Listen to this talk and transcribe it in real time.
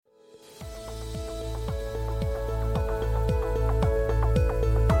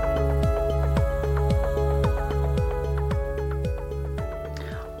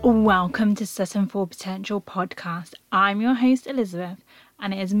Welcome to Sutton Full Potential podcast. I'm your host Elizabeth,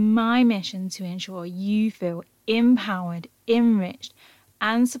 and it is my mission to ensure you feel empowered, enriched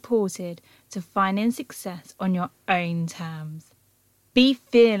and supported to finding success on your own terms. Be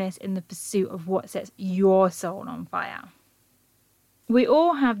fearless in the pursuit of what sets your soul on fire. We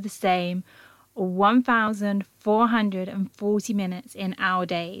all have the same 1,440 minutes in our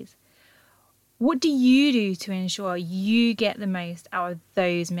days. What do you do to ensure you get the most out of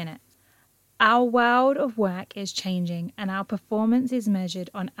those minutes? Our world of work is changing and our performance is measured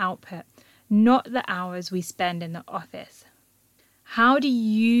on output, not the hours we spend in the office. How do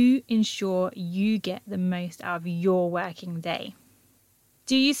you ensure you get the most out of your working day?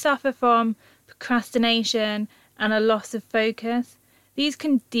 Do you suffer from procrastination and a loss of focus? These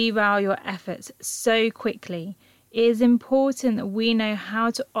can derail your efforts so quickly. It is important that we know how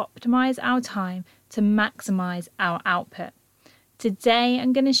to optimize our time to maximize our output. Today,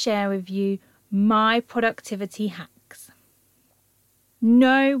 I'm going to share with you my productivity hacks.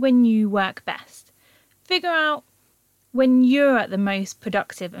 Know when you work best. Figure out when you're at the most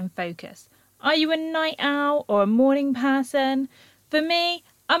productive and focused. Are you a night owl or a morning person? For me,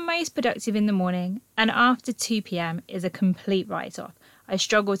 I'm most productive in the morning, and after 2 p.m. is a complete write-off. I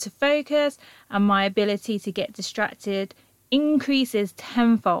struggle to focus and my ability to get distracted increases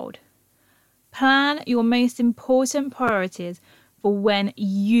tenfold. Plan your most important priorities for when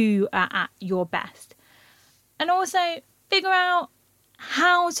you are at your best. And also figure out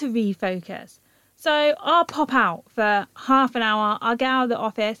how to refocus. So I'll pop out for half an hour, I'll get out of the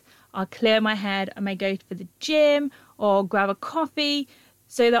office, I'll clear my head, I may go for the gym or grab a coffee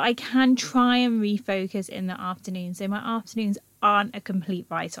so that I can try and refocus in the afternoon. So my afternoons aren't a complete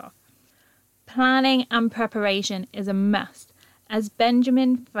write-off. Planning and preparation is a must. As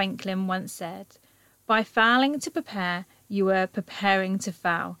Benjamin Franklin once said, by failing to prepare, you are preparing to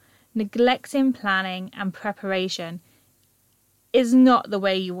fail. Neglecting planning and preparation is not the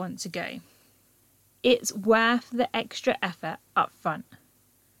way you want to go. It's worth the extra effort up front.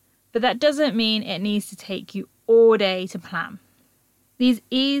 But that doesn't mean it needs to take you all day to plan. These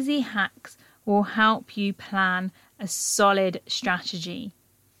easy hacks will help you plan a solid strategy.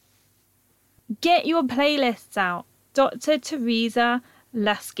 Get your playlists out. Dr. Teresa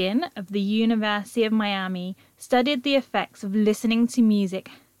Luskin of the University of Miami studied the effects of listening to music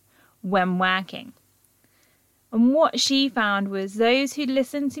when working. And what she found was those who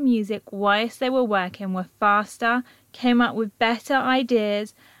listened to music whilst they were working were faster, came up with better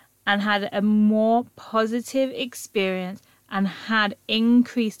ideas, and had a more positive experience and had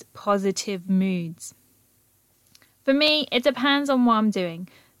increased positive moods. For me, it depends on what I'm doing.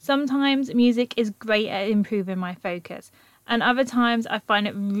 Sometimes music is great at improving my focus, and other times I find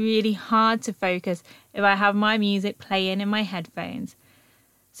it really hard to focus if I have my music playing in my headphones.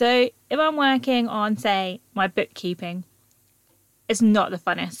 So if I'm working on, say, my bookkeeping, it's not the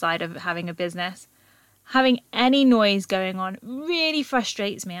funnest side of having a business. Having any noise going on really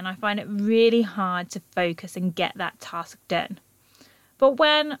frustrates me and I find it really hard to focus and get that task done. But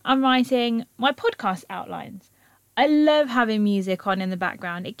when I'm writing my podcast outlines, I love having music on in the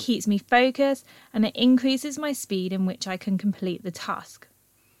background. It keeps me focused and it increases my speed in which I can complete the task.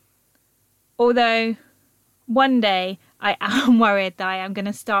 Although one day I am worried that I am going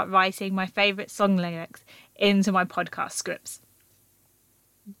to start writing my favourite song lyrics into my podcast scripts.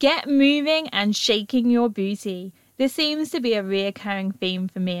 Get moving and shaking your booty. This seems to be a reoccurring theme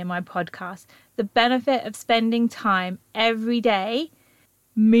for me in my podcast. The benefit of spending time every day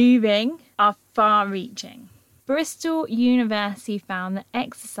moving are far-reaching. Bristol University found that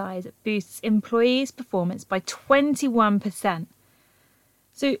exercise boosts employees' performance by 21%.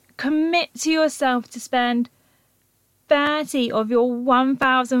 So commit to yourself to spend 30 of your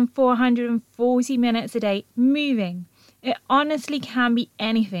 1,440 minutes a day moving. It honestly can be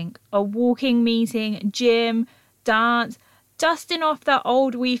anything. A walking meeting, gym, dance, dusting off that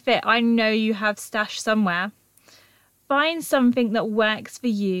old Wii Fit I know you have stashed somewhere. Find something that works for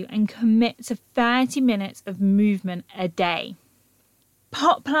you and commit to 30 minutes of movement a day.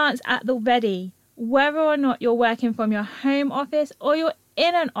 Pot plants at the ready. Whether or not you're working from your home office or you're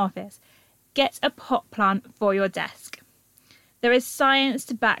in an office, get a pot plant for your desk. There is science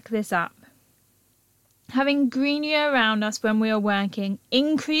to back this up. Having greenery around us when we are working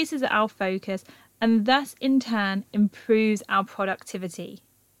increases our focus and thus in turn improves our productivity.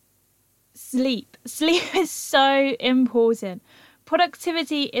 Sleep. Sleep is so important.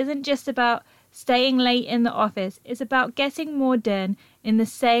 Productivity isn't just about staying late in the office. It's about getting more done in the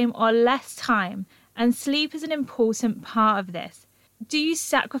same or less time, and sleep is an important part of this. Do you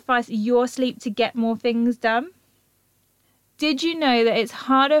sacrifice your sleep to get more things done? Did you know that it's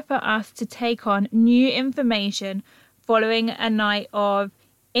harder for us to take on new information following a night of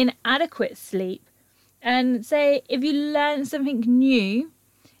inadequate sleep? And say if you learn something new,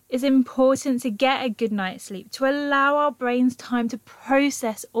 it's important to get a good night's sleep to allow our brains time to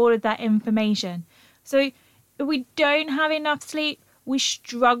process all of that information. So if we don't have enough sleep, we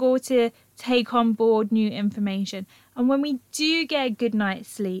struggle to take on board new information. And when we do get a good night's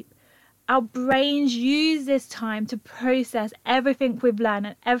sleep, our brains use this time to process everything we've learned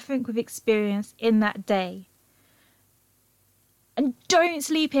and everything we've experienced in that day. And don't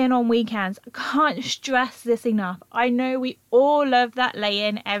sleep in on weekends. I can't stress this enough. I know we all love that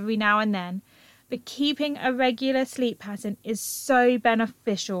lay-in every now and then, but keeping a regular sleep pattern is so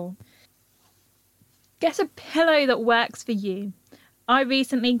beneficial. Get a pillow that works for you. I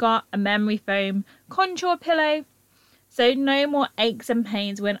recently got a memory foam contour pillow, so no more aches and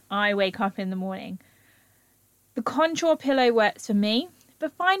pains when I wake up in the morning. The contour pillow works for me,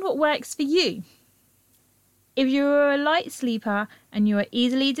 but find what works for you. If you are a light sleeper and you are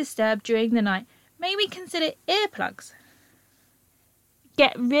easily disturbed during the night, maybe consider earplugs.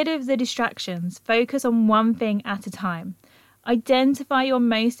 Get rid of the distractions. Focus on one thing at a time. Identify your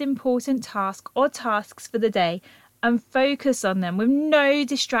most important task or tasks for the day and focus on them with no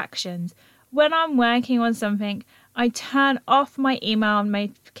distractions. When I'm working on something, I turn off my email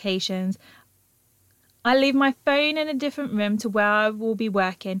notifications. I leave my phone in a different room to where I will be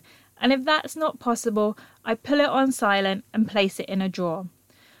working, and if that's not possible, I pull it on silent and place it in a drawer.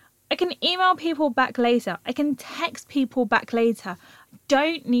 I can email people back later. I can text people back later. I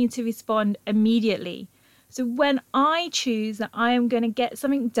don't need to respond immediately. So when I choose that I am going to get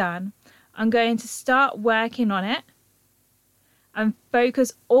something done, I'm going to start working on it and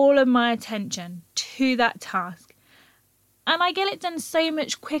focus all of my attention to that task. And I get it done so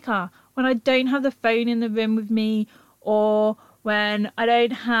much quicker when I don't have the phone in the room with me, or when I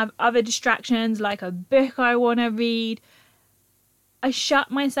don't have other distractions like a book I want to read. I shut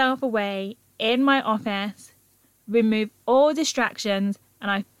myself away in my office, remove all distractions,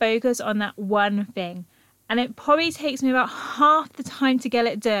 and I focus on that one thing. And it probably takes me about half the time to get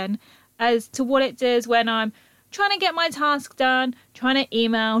it done as to what it does when I'm trying to get my task done, trying to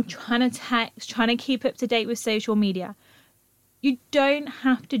email, trying to text, trying to keep up to date with social media. You don't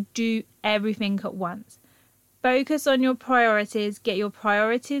have to do everything at once. Focus on your priorities, get your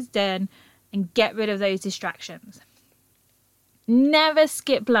priorities done, and get rid of those distractions. Never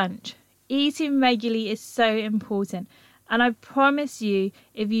skip lunch. Eating regularly is so important. And I promise you,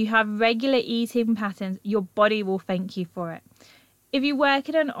 if you have regular eating patterns, your body will thank you for it. If you work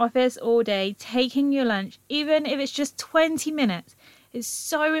in an office all day, taking your lunch, even if it's just 20 minutes, it's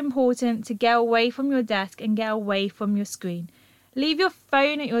so important to get away from your desk and get away from your screen. Leave your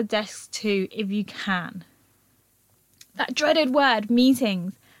phone at your desk too, if you can. That dreaded word,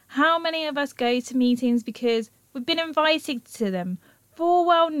 meetings. How many of us go to meetings because we've been invited to them, full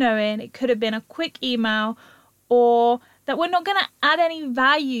well knowing it could have been a quick email, or that we're not going to add any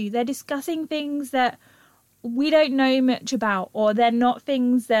value. They're discussing things that we don't know much about, or they're not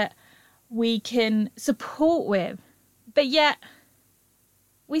things that we can support with. But yet,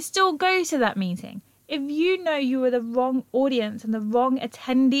 we still go to that meeting. If you know you are the wrong audience and the wrong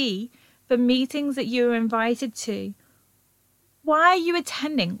attendee for meetings that you were invited to, why are you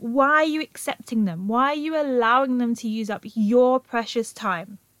attending? Why are you accepting them? Why are you allowing them to use up your precious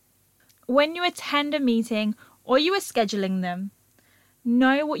time? When you attend a meeting or you are scheduling them,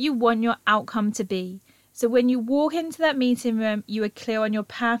 know what you want your outcome to be. So when you walk into that meeting room, you are clear on your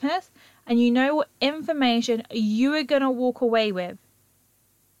purpose and you know what information you are going to walk away with.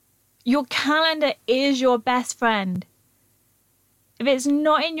 Your calendar is your best friend. If it's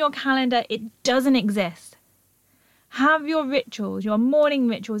not in your calendar, it doesn't exist. Have your rituals, your morning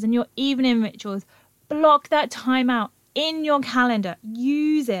rituals and your evening rituals. Block that time out in your calendar.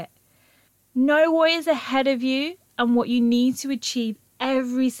 Use it. Know what is ahead of you and what you need to achieve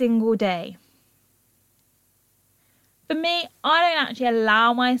every single day. For me, I don't actually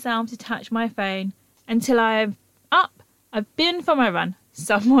allow myself to touch my phone until I'm up. I've been for my run.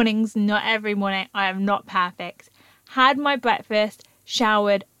 Some mornings, not every morning. I am not perfect. Had my breakfast,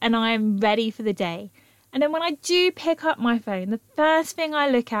 showered, and I am ready for the day. And then when I do pick up my phone, the first thing I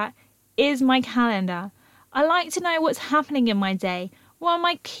look at is my calendar. I like to know what's happening in my day, what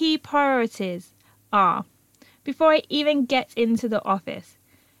my key priorities are, before I even get into the office.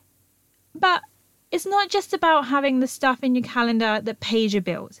 But it's not just about having the stuff in your calendar that pays your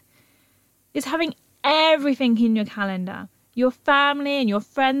bills. It's having everything in your calendar. Your family and your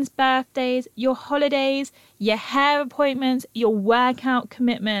friends' birthdays, your holidays, your hair appointments, your workout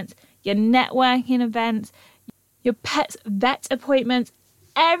commitments, your networking events, your pet's vet appointments,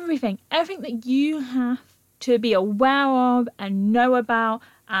 everything that you have to be aware of and know about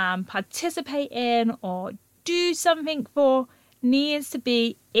and participate in or do something for needs to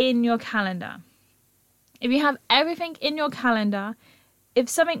be in your calendar. If you have everything in your calendar, if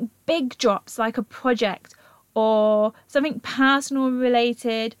something big drops like a project or something personal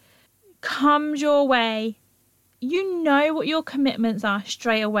related comes your way, you know what your commitments are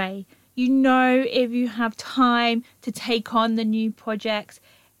straight away. You know if you have time to take on the new project.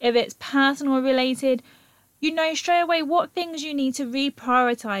 If it's personal related, you know straight away what things you need to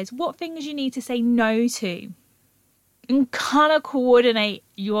reprioritize, what things you need to say no to. And color coordinate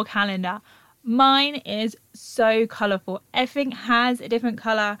your calendar. Mine is so colorful. Everything has a different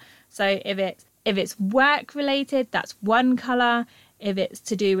color. So if it's work related, that's one color. If it's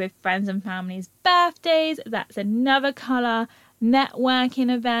to do with friends and family's birthdays, that's another color.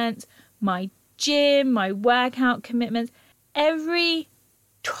 Networking events, my gym, my workout commitments, every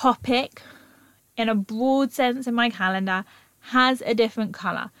topic in a broad sense in my calendar has a different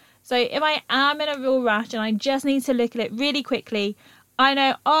color. So if I am in a real rush and I just need to look at it really quickly, I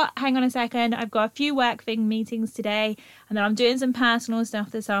know, hang on a second, I've got a few work thing meetings today and then I'm doing some personal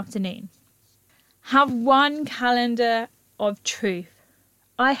stuff this afternoon. Have one calendar of truth.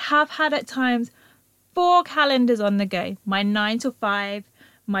 I have had at times 4 calendars on the go. My 9 to 5,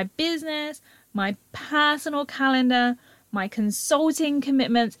 my business, my personal calendar, my consulting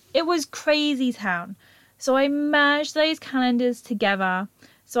commitments. It was crazy town. So I merged those calendars together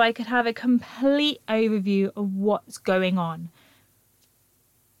so I could have a complete overview of what's going on.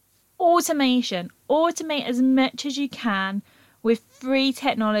 Automation. Automate as much as you can with free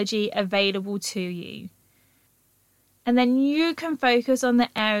technology available to you. And then you can focus on the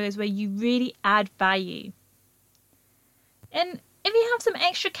areas where you really add value. And if you have some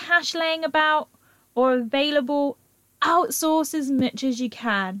extra cash laying about or available, outsource as much as you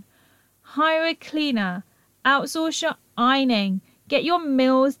can. Hire a cleaner. Outsource your ironing. Get your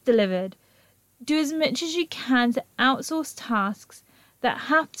meals delivered. Do as much as you can to outsource tasks that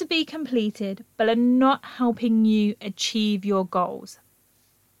have to be completed but are not helping you achieve your goals.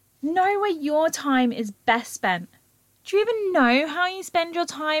 Know where your time is best spent. Do you even know how you spend your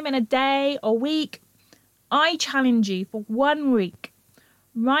time in a day or week? I challenge you for 1 week.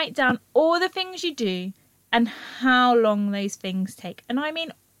 Write down all the things you do and how long those things take. And I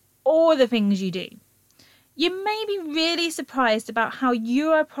mean all the things you do. You may be really surprised about how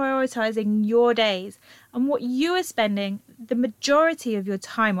you are prioritizing your days and what you are spending the majority of your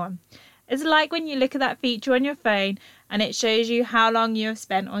time on. It's like when you look at that feature on your phone and it shows you how long you have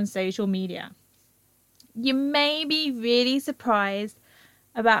spent on social media. You may be really surprised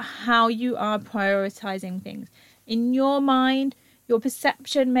about how you are prioritizing things. In your mind, your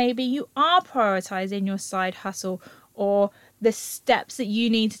perception, maybe you are prioritizing your side hustle or the steps that you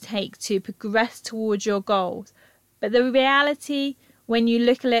need to take to progress towards your goals. But the reality, when you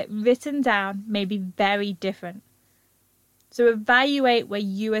look at it written down, may be very different. So evaluate where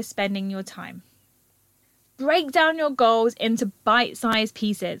you are spending your time. Break down your goals into bite-sized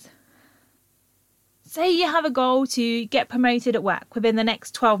pieces. Say you have a goal to get promoted at work within the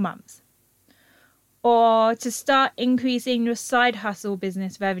next 12 months. Or to start increasing your side hustle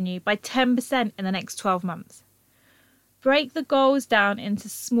business revenue by 10% in the next 12 months. Break the goals down into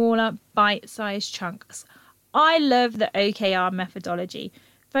smaller bite-sized chunks. I love the OKR methodology.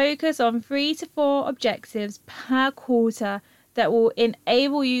 Focus on 3 to 4 objectives per quarter that will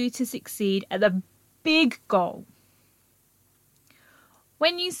enable you to succeed at the big goal.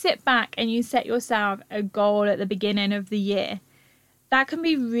 When you sit back and you set yourself a goal at the beginning of the year, that can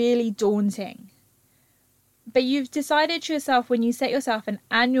be really daunting. But you've decided to yourself when you set yourself an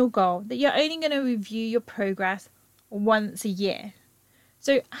annual goal that you're only going to review your progress once a year.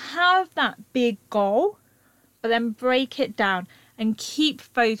 So have that big goal, but then break it down and keep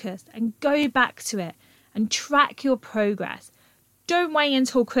focused and go back to it and track your progress. Don't wait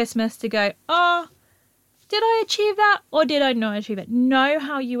until Christmas to go, did I achieve that or did I not achieve it? Know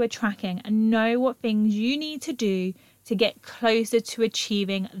how you are tracking and know what things you need to do to get closer to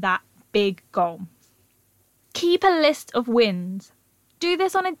achieving that big goal. Keep a list of wins. Do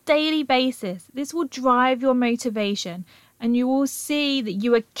this on a daily basis. This will drive your motivation and you will see that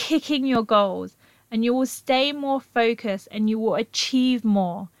you are kicking your goals and you will stay more focused and you will achieve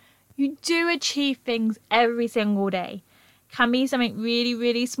more. You do achieve things every single day. Can be something really,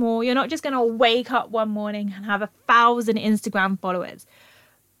 really small. You're not just going to wake up one morning and have 1,000 Instagram followers.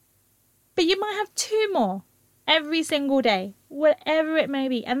 But you might have 2 more every single day, whatever it may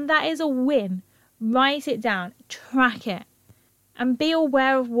be. And that is a win. Write it down, track it, and be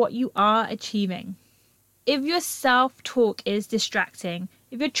aware of what you are achieving. If your self-talk is distracting,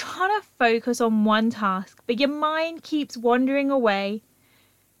 if you're trying to focus on one task, but your mind keeps wandering away,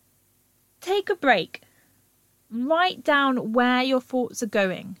 take a break. Write down where your thoughts are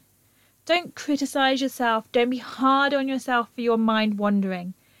going. Don't criticize yourself. Don't be hard on yourself for your mind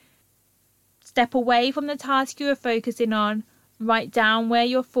wandering. Step away from the task you are focusing on, write down where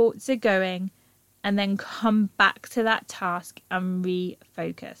your thoughts are going, and then come back to that task and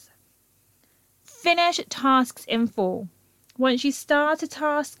refocus. Finish tasks in full. Once you start a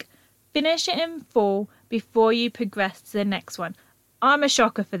task, finish it in full before you progress to the next one. I'm a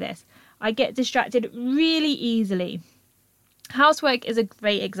shocker for this. I get distracted really easily. Housework is a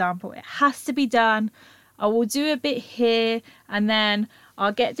great example. It has to be done. I will do a bit here and then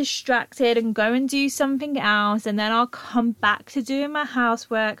I'll get distracted and go and do something else, and then I'll come back to doing my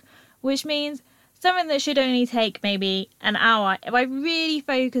housework, which means something that should only take maybe an hour, if I really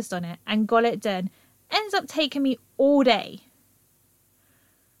focused on it and got it done, ends up taking me all day.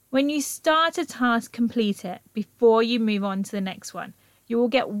 When you start a task, complete it before you move on to the next one. You will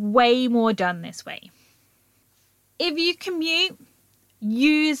get way more done this way. If you commute,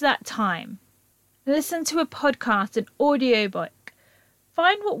 use that time. Listen to a podcast, an audiobook.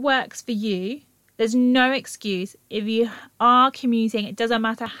 Find what works for you. There's no excuse if you are commuting. It doesn't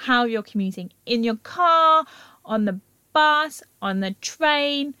matter how you're commuting. In your car, on the bus, on the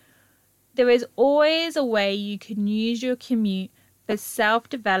train. There is always a way you can use your commute for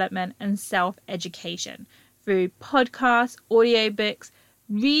self-development and self-education through podcasts, audiobooks,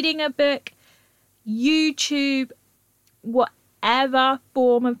 reading a book, YouTube, whatever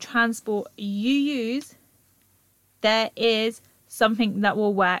form of transport you use, there is something that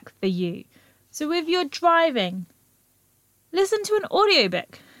will work for you. So if you're driving, listen to an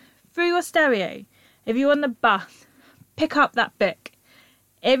audiobook through your stereo. If you're on the bus, pick up that book.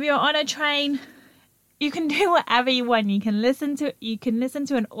 If you're on a train, you can do whatever you want. You can listen to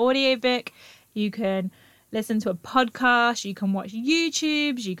an audiobook, you can listen to a podcast, you can watch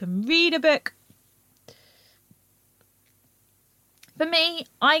YouTubes, you can read a book. For me,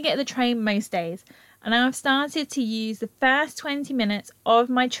 I get the train most days, and I've started to use the first 20 minutes of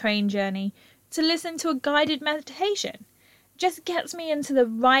my train journey to listen to a guided meditation. It just gets me into the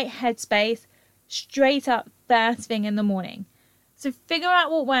right headspace straight up first thing in the morning. So figure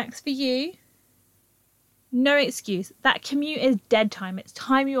out what works for you. No excuse. That commute is dead time. It's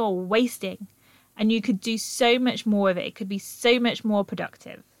time you are wasting, and you could do so much more of it. It could be so much more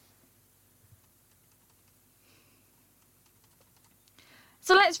productive.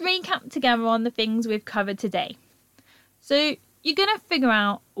 So let's recap together on the things we've covered today. So you're going to figure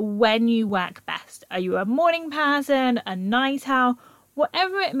out when you work best. Are you a morning person, a night owl,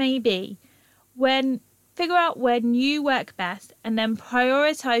 whatever it may be? Figure out when you work best, and then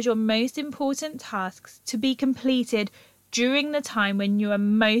prioritize your most important tasks to be completed during the time when you are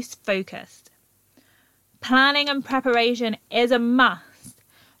most focused. Planning and preparation is a must.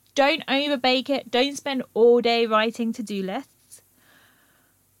 Don't overbake it. Don't spend all day writing to-do lists.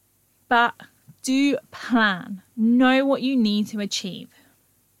 But do plan. Know what you need to achieve.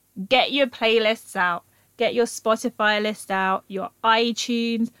 Get your playlists out. Get your Spotify list out, your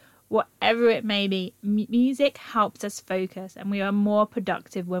iTunes, whatever it may be. Music helps us focus, and we are more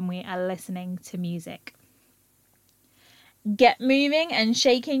productive when we are listening to music. Get moving and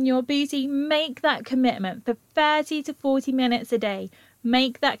shaking your booty. Make that commitment for 30 to 40 minutes a day.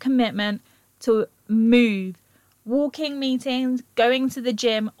 Make that commitment to move. Walking meetings, going to the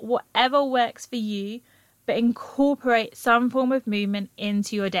gym, whatever works for you, but incorporate some form of movement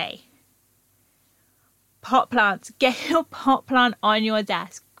into your day. Pot plants. Get your pot plant on your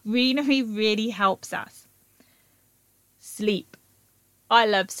desk. Greenery really helps us. Sleep. I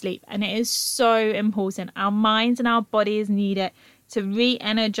love sleep, and it is so important. Our minds and our bodies need it to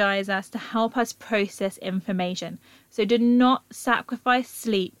re-energize us, to help us process information. So do not sacrifice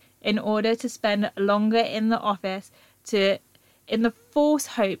sleep in order to spend longer in the office in the false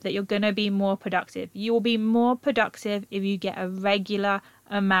hope that you're going to be more productive. You will be more productive if you get a regular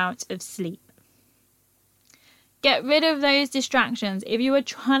amount of sleep. Get rid of those distractions. If you are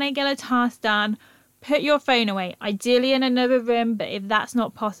trying to get a task done, put your phone away, ideally in another room, but if that's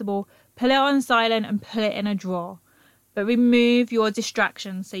not possible, put it on silent and put it in a drawer. But remove your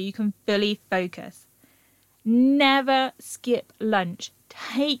distractions so you can fully focus. Never skip lunch.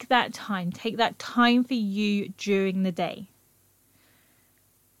 Take that time for you during the day.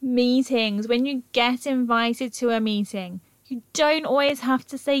 Meetings. When you get invited to a meeting, you don't always have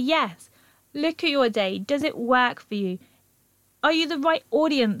to say yes. Look at your day. Does it work for you? Are you the right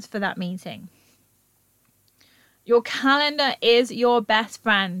audience for that meeting? Your calendar is your best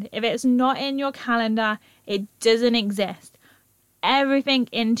friend. If it's not in your calendar, It doesn't exist. Everything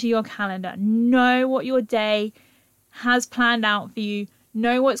into your calendar. Know what your day has planned out for you.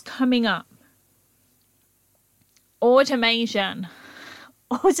 Know what's coming up. Automation.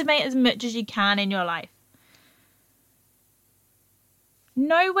 Automate as much as you can in your life.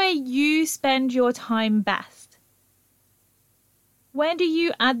 Know where you spend your time best. Where do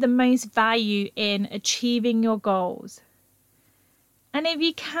you add the most value in achieving your goals? And if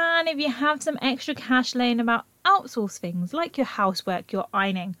you have some extra cash laying about, outsource things like your housework, your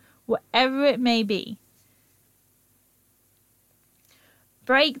ironing, whatever it may be.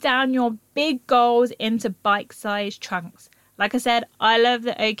 Break down your big goals into bite-sized chunks. Like I said, I love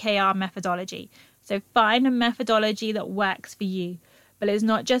the OKR methodology. So find a methodology that works for you. But it's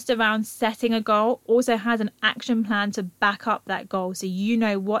not just around setting a goal, also has an action plan to back up that goal so you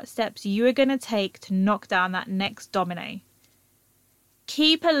know what steps you are going to take to knock down that next domino.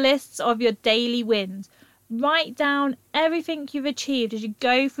 Keep a list of your daily wins. Write down everything you've achieved as you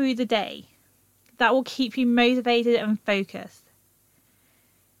go through the day. That will keep you motivated and focused.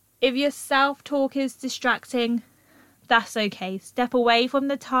 If your self-talk is distracting, that's okay. Step away from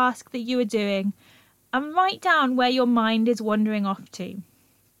the task that you are doing and write down where your mind is wandering off to.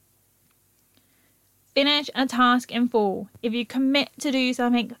 Finish a task in full. If you commit to do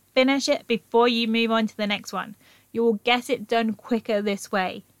something, finish it before you move on to the next one. You will get it done quicker this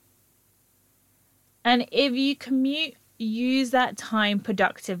way. And if you commute, use that time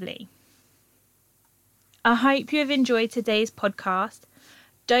productively. I hope you have enjoyed today's podcast.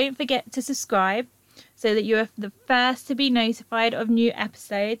 Don't forget to subscribe so that you're the first to be notified of new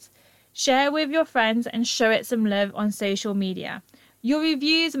episodes. Share with your friends and show it some love on social media. Your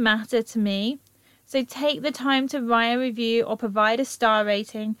reviews matter to me, so take the time to write a review or provide a star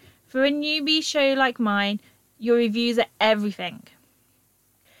rating. For a newbie show like mine, your reviews are everything.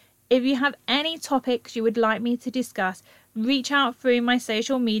 If you have any topics you would like me to discuss, reach out through my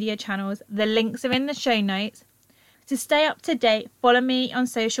social media channels. The links are in the show notes. To stay up to date, follow me on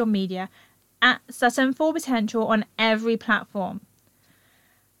social media at Sutton Full Potential on every platform.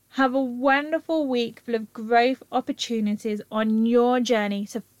 Have a wonderful week full of growth opportunities on your journey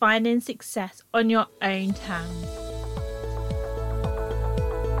to finding success on your own terms.